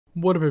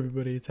What up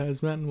everybody, it's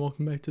Hazmat and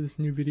welcome back to this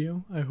new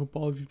video. I hope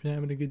all of you have been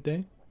having a good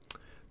day.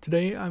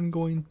 Today I'm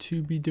going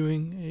to be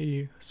doing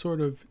a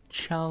sort of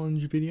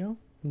challenge video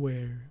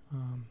where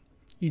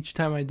each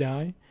time I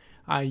die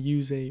I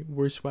use a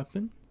worse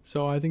weapon.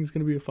 So I think it's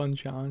going to be a fun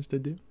challenge to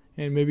do,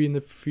 and maybe in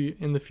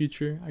the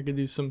future I could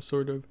do some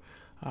sort of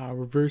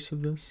reverse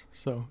of this.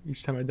 So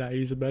each time I die I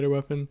use a better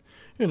weapon.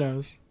 Who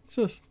knows?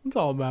 It's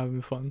all about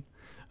having fun.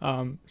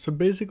 So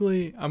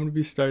basically I'm going to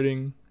be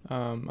starting.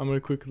 I'm going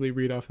to quickly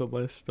read off the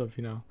list of,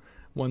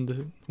 1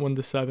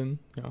 to 7,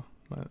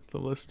 the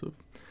list of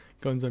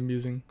guns I'm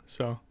using.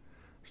 So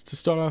to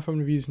start off, I'm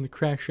going to be using the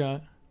crack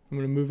shot. I'm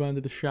going to move on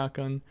to the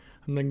shotgun.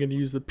 I'm then going to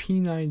use the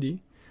P90.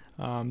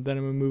 Then I'm going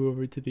to move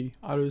over to the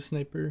auto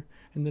sniper,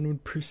 and then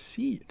would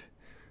proceed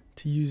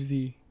to use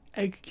the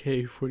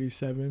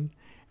AK-47,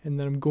 and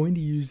then I'm going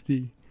to use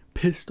the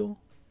pistol,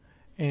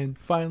 and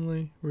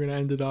finally we're going to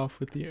end it off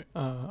with the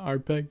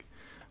RPEG.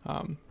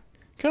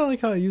 Kind of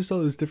like how I used all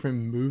those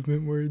different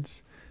movement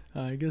words.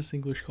 I guess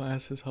English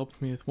class has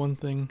helped me with one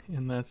thing,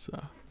 and that's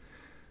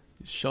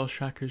shell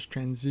shockers,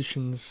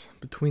 transitions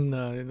between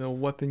the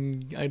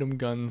weapon item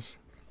guns,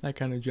 that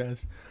kind of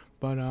jazz.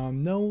 But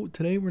no,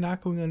 today we're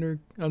not going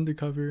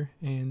undercover,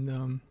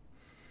 and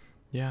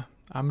yeah,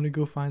 I'm gonna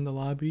go find the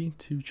lobby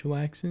to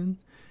chillax in,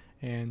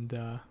 and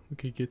we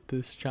could get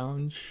this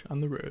challenge on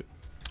the road.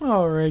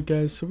 Alright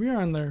guys, so we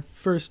are on our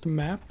first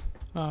map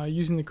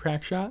using the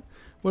crack shot.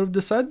 What I've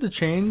decided to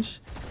change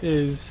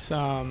is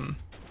how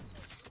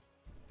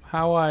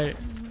I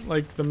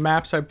like the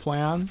maps I play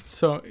on.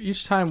 So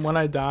each time when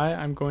I die,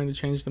 I'm going to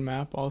change the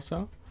map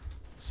also.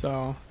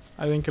 So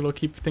I think it'll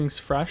keep things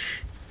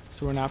fresh,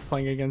 so we're not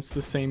playing against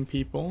the same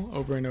people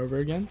over and over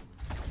again.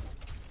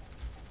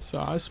 So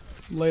I just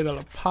laid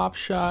out a pop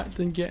shot,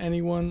 didn't get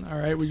anyone.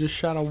 Alright, we just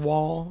shot a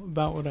wall,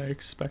 about what I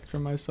expect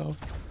from myself.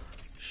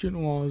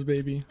 Shooting walls,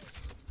 baby.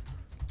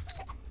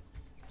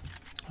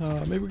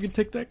 Maybe we could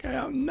take that guy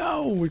out.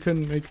 No, we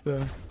couldn't make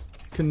the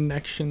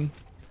connection.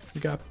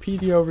 We got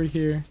PD over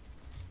here.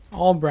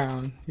 All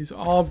brown. He's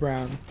all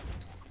brown.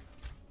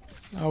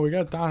 Oh, we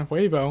got Don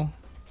Huevo.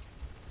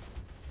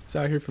 He's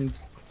out here from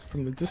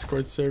the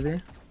Discord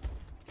server.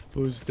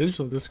 Blue's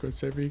digital Discord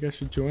server. You guys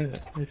should join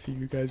it if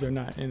you guys are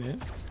not in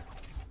it.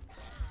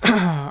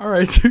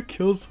 Alright, 2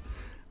 kills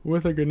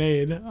with a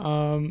grenade.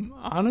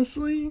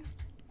 Honestly,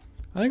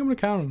 I think I'm gonna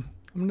count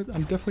them.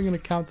 I'm definitely gonna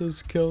count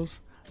those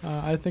kills.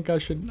 I think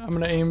I'm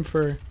gonna aim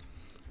for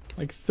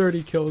like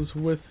 30 kills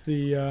with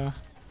the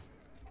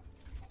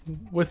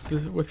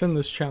within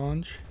this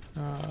challenge.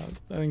 I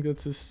think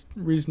that's a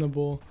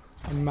reasonable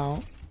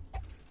amount.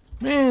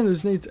 Man,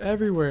 there's nades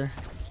everywhere.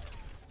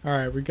 All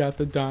right, we got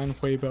the Don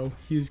Huevo.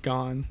 He's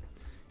gone.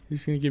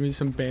 He's gonna give me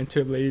some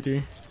banter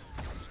later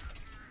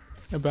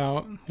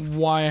about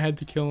why I had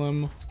to kill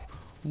him.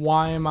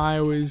 Why am I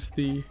always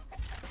the?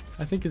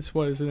 I think it's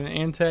what is it, an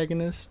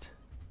antagonist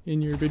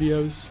in your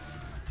videos?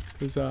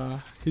 Because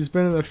he's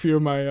been in a few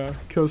of my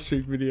kill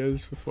streak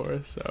videos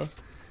before, so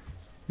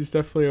he's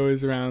definitely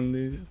always around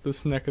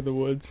this neck of the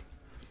woods.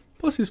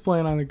 Plus he's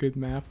playing on a good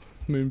map,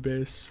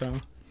 Moonbase, so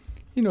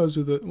he knows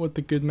what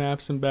the good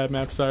maps and bad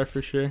maps are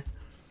for sure.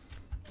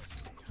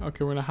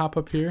 Okay, we're gonna hop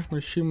up here. We're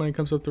gonna shoot him when he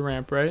comes up the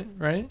ramp, right?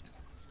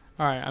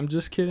 Alright, I'm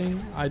just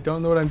kidding. I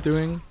don't know what I'm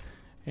doing,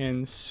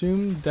 and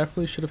Soom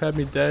definitely should have had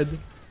me dead,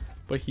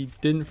 but he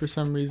didn't for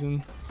some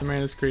reason. The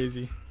man is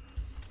crazy.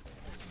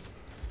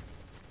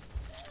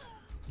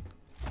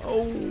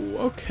 Oh,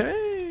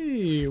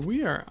 okay.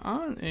 We are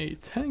on a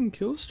 10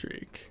 kill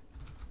streak.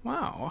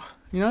 Wow.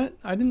 You know what?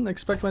 I didn't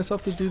expect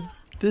myself to do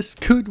this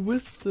good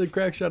with the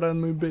crack shot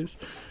on Moonbase.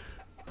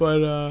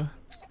 But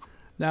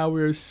now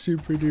we're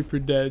super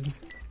duper dead.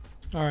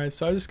 Alright,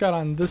 so I just got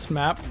on this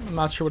map. I'm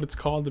not sure what it's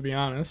called, to be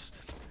honest.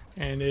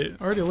 And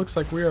it already looks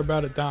like we are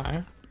about to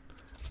die.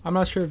 I'm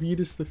not sure if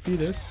Yeetus the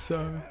Fetus.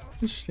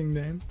 Interesting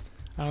name.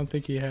 I don't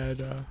think he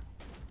had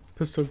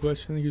pistol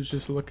glitch. I think he was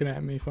just looking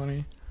at me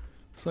funny.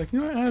 It's like,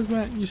 you know what,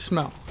 Hazmat, you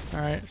smell.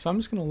 Alright, so I'm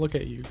just gonna look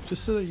at you,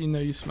 just so that you know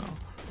you smell.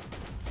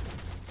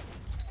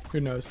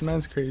 Who knows, the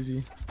man's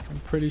crazy. I'm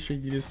pretty sure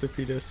you just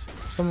defeat us.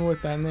 Someone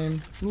with that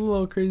name, it's a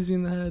little crazy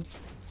in the head.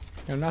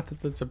 Not that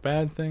that's a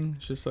bad thing,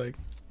 it's just like,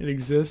 it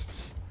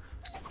exists.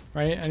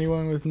 Right?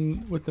 Anyone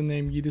with the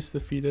name Yeetus the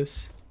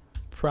Fetus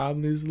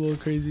probably is a little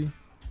crazy.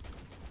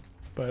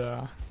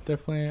 But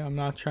definitely, I'm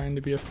not trying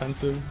to be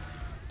offensive,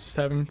 just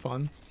having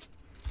fun.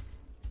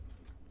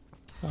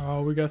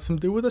 Oh, we got some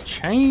dude with a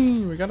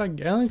chain. We got a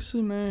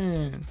Galaxy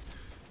Man.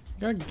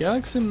 We got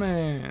Galaxy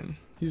Man.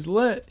 He's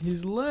lit.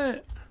 He's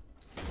lit.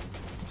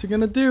 What's he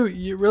gonna do?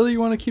 You really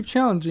want to keep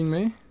challenging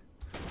me?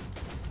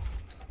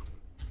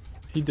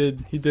 He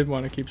did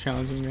want to keep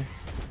challenging me.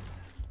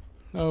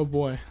 Oh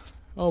boy.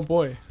 Oh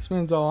boy. This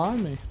man's all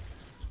on me.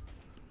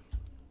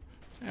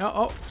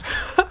 Oh.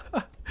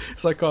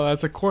 It's like, oh,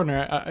 that's a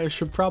corner. I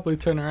should probably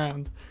turn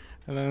around.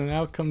 And then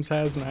out comes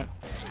Hazmat.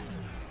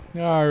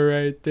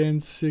 Alright,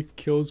 Dan Sick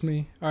kills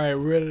me. Alright,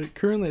 we're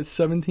currently at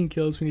 17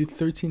 kills. We need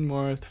 13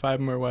 more with 5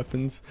 more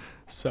weapons.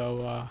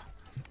 So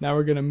now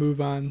we're going to move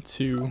on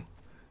to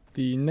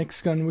the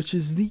next gun, which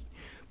is the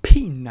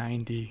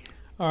P90.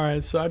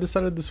 Alright, so I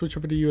decided to switch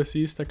over to US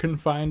East. I couldn't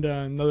find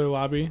another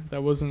lobby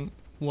that wasn't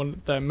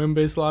that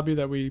moon-based lobby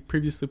that we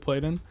previously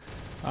played in.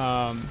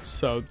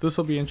 So this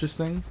will be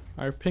interesting.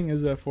 Our ping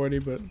is at 40,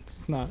 but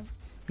it's not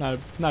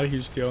a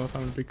huge deal if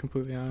I'm gonna be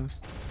completely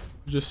honest.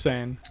 I'm just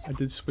saying, I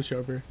did switch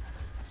over.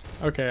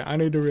 Okay, I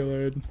need to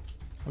reload.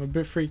 I'm a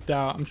bit freaked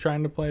out. I'm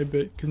trying to play a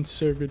bit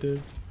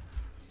conservative.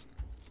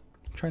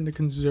 I'm trying to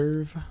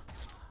conserve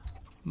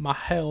my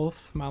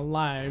health, my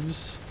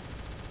lives.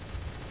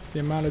 The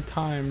amount of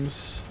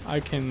times I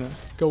can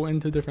go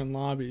into different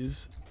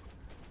lobbies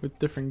with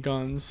different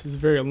guns is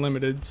very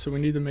limited, so we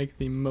need to make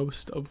the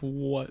most of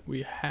what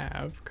we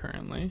have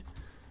currently.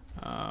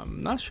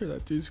 Not sure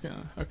that dude's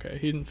gonna... Okay,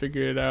 he didn't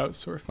figure it out,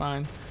 so we're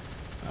fine.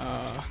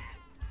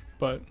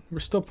 But we're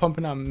still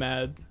pumping out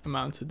mad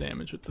amounts of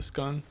damage with this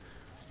gun,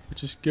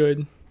 which is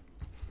good.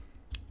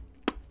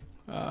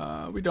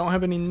 We don't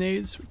have any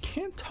nades. We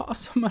can't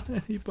toss them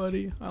on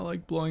anybody. I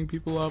like blowing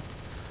people up.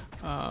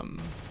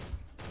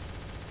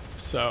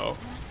 So,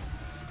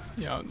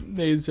 you know,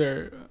 nades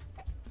are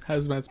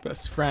Hazmat's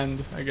best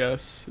friend, I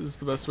guess, is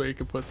the best way you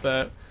could put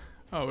that.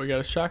 Oh, we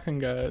got a shotgun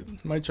guy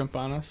that might jump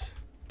on us.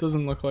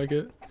 Doesn't look like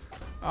it.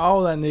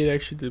 Oh, that nade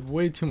actually did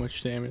way too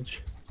much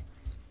damage.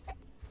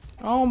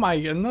 Oh my,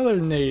 another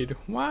nade.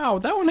 Wow,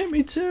 that one hit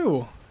me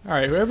too.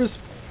 Alright, whoever's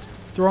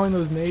throwing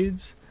those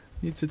nades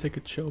needs to take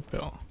a chill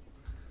pill.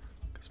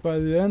 Because by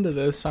the end of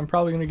this, I'm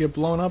probably going to get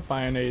blown up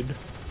by a nade.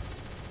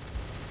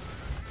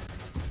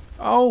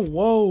 Oh,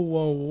 whoa,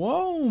 whoa,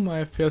 whoa,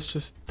 my FPS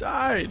just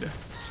died.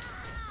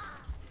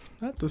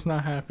 That does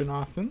not happen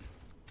often.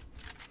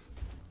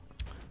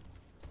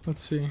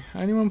 Let's see,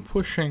 anyone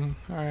pushing?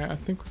 Alright, I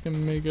think we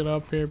can make it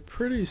up here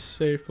pretty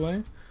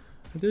safely.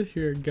 I did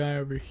hear a guy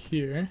over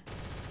here.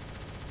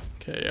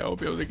 Okay, yeah, we'll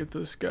be able to get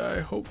this guy,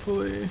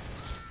 hopefully.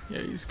 Yeah,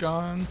 he's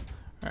gone.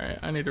 Alright,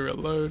 I need to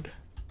reload.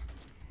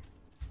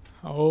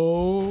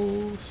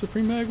 Oh,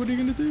 Supreme Mag, what are you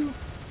gonna do?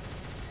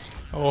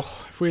 Oh,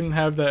 if we didn't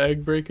have that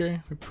egg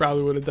breaker, we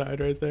probably would have died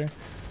right there.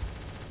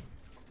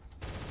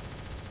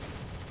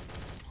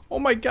 Oh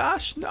my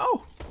gosh,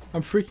 no!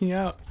 I'm freaking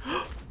out.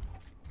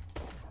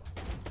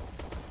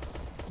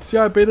 See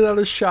how I baited out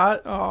a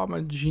shot? Oh, I'm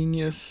a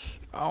genius.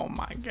 Oh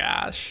my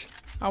gosh.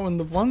 I wouldn't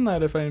have won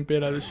that if I didn't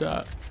bait out a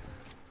shot.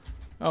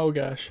 Oh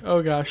gosh,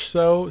 oh gosh.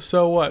 So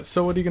what?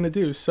 So what are you gonna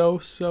do? So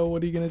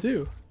what are you gonna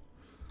do?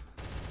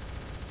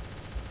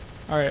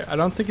 Alright, I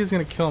don't think he's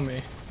gonna kill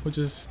me, which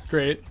is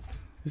great.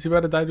 Is he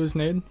about to die to his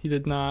nade? He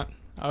did not.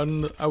 I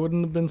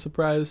wouldn't have been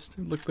surprised.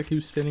 It looked like he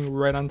was standing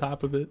right on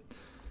top of it.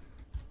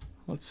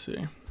 Let's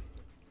see.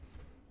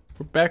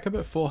 We're back up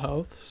at full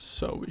health,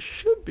 so we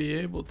should be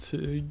able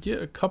to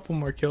get a couple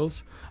more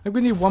kills. I'm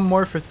gonna need one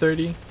more for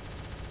 30.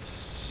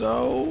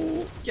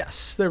 So,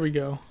 yes, there we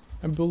go.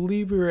 I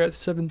believe we were at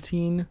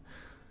 17.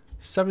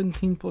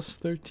 17 plus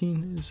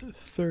 13 is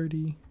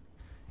 30.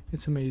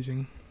 It's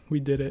amazing. We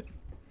did it.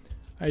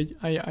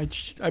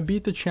 I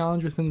beat the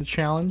challenge within the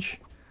challenge,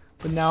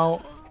 but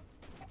now...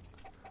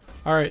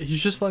 Alright,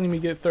 he's just letting me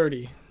get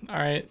 30.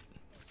 Alright.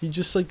 He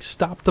just like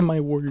stopped my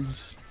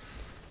words.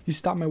 He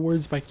stopped my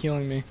words by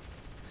killing me.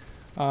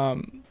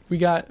 We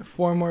got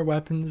 4 more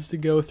weapons to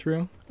go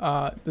through.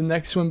 The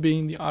next one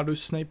being the auto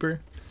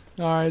sniper.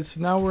 Alright, so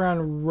now we're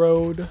on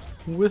road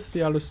with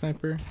the auto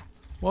sniper.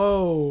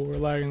 Whoa, we're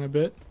lagging a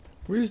bit.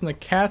 We're using the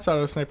cat's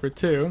auto sniper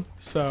too,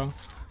 so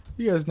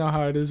you guys know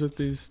how it is with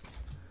these.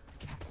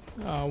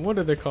 What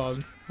are they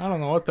called? I don't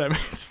know what that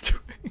means to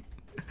me.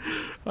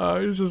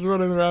 He's just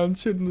running around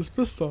shooting this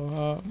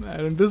pistol at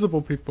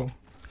invisible people.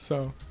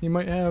 So you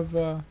might have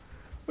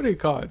what do you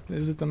call it?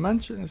 Is it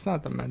dementia? It's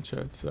not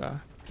dementia. It's yeah,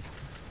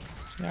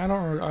 I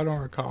don't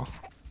recall.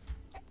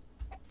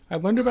 I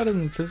learned about it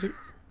in physics.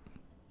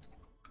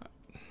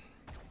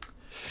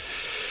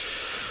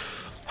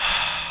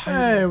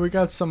 Hey, we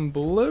got some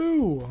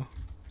blue.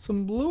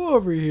 Some blue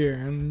over here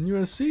in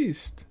US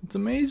East. It's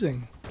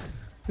amazing.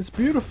 It's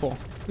beautiful.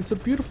 It's a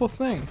beautiful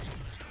thing.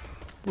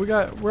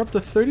 We're up to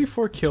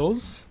 34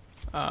 kills.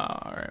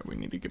 Alright, we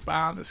need to get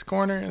behind this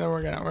corner and then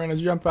we're gonna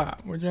jump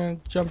out. We're gonna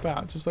jump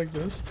out just like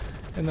this.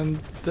 And then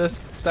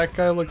that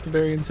guy looked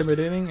very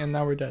intimidating and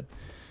now we're dead.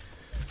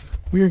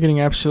 We are getting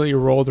absolutely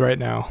rolled right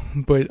now,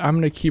 but I'm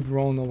gonna keep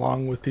rolling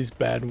along with these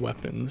bad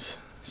weapons.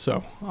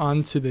 So,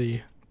 on to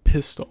the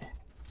pistol.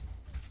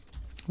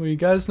 Well, you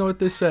guys know what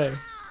they say.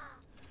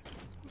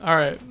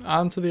 Alright,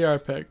 on to the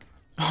RPEG.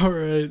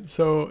 Alright,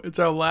 so it's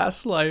our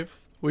last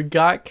life. We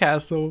got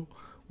Castle.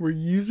 We're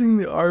using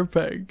the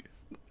RPEG.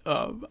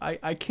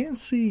 I can't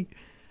see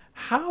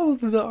how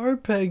the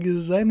RPEG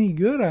is any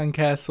good on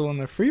Castle in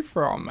a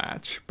free-for-all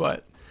match,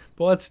 but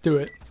let's do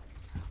it.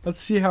 Let's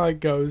see how it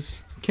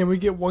goes. Can we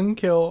get 1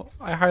 kill?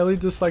 I highly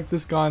dislike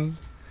this gun.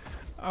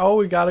 Oh,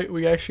 we got it.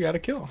 We actually got a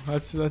kill.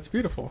 That's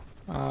beautiful.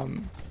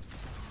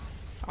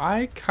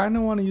 I kind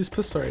of want to use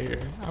pistol right here.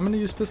 I'm going to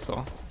use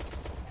pistol.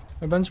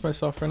 I avenged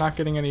myself for not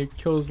getting any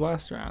kills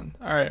last round.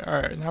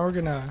 Alright.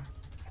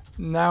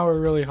 Now we're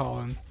really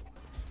hauling.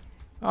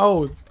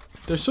 Oh,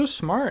 they're so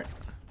smart.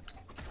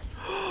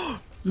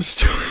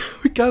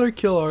 We got our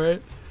kill,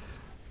 alright.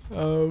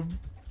 Oh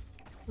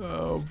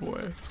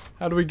boy.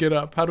 How do we get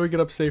up? How do we get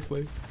up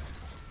safely?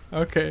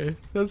 Okay,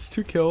 that's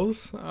 2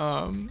 kills.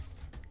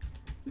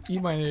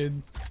 Eat my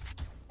nade.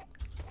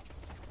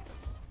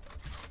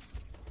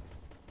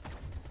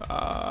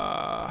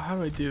 How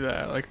do I do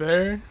that? Like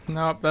there?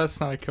 Nope, that's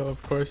not a kill,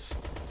 of course.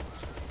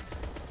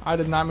 I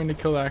did not mean to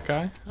kill that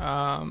guy.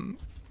 I'm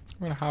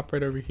gonna hop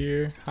right over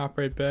here, hop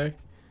right back.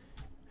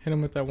 Hit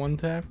him with that 1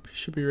 tap. He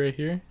should be right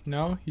here.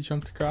 No, he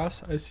jumped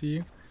across. I see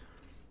you.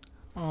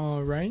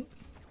 Alright.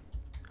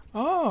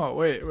 Oh,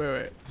 wait.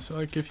 So,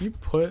 like, if you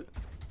put...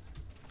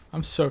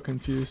 I'm so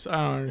confused.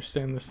 I don't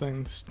understand this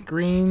thing. There's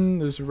green,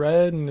 there's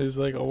red, and there's,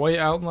 like, a white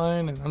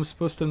outline, and I'm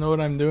supposed to know what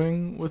I'm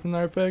doing with an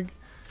RPG?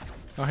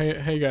 Oh,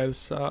 hey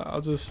guys. I'll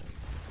just...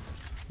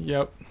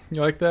 Yep.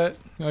 You like that?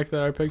 You like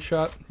that RPG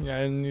shot? Yeah,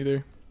 I didn't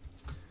either.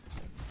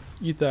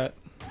 Eat that.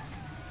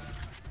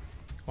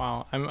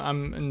 Wow,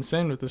 I'm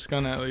insane with this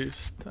gun at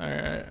least.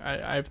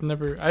 I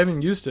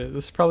haven't used it.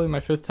 This is probably my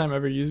 5th time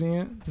ever using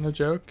it. No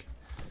joke.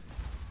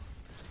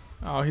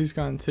 Oh, he's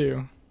gone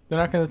too. They're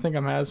not gonna think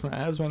I'm Hazmat.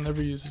 Hazmat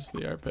never uses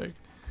the RPG.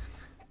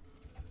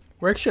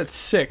 We're actually at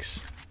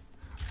 6.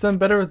 I've done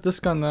better with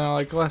this gun than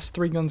like the last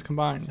 3 guns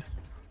combined.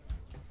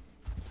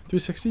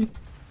 360?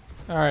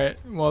 Alright,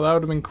 well that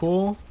would have been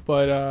cool,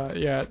 but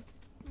yeah,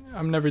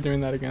 I'm never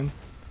doing that again.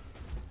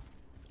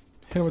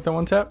 Hit him with that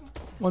 1 tap.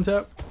 1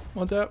 tap.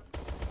 1 tap.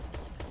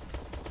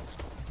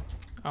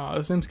 Oh,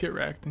 his name's Get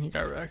Wrecked, and he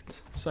got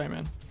wrecked. Sorry,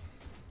 man.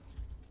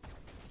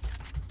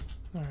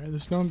 Alright,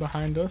 there's no one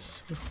behind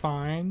us. We're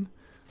fine.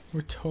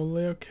 We're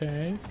totally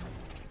okay.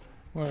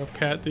 What up,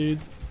 cat dude?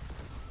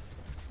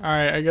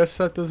 Alright, I guess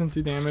that doesn't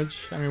do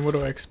damage. I mean, what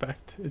do I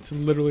expect? It's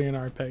literally an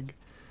RPG.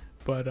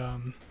 But,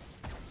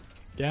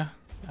 yeah.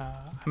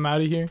 I'm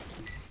out of here.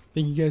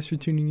 Thank you guys for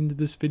tuning into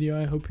this video.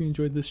 I hope you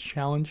enjoyed this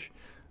challenge.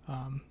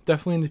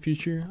 Definitely in the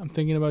future, I'm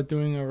thinking about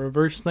doing a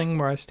reverse thing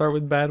where I start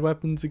with bad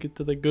weapons to get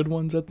to the good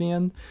ones at the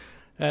end.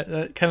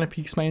 That kind of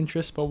piques my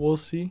interest, but we'll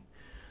see.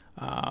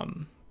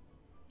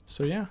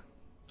 So yeah,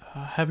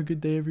 have a good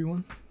day,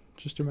 everyone.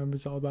 Just remember,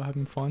 it's all about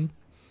having fun.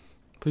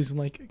 Please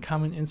like,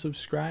 comment, and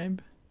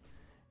subscribe.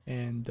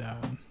 And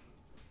I'm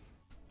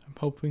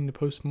hoping to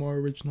post more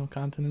original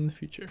content in the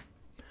future.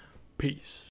 Peace.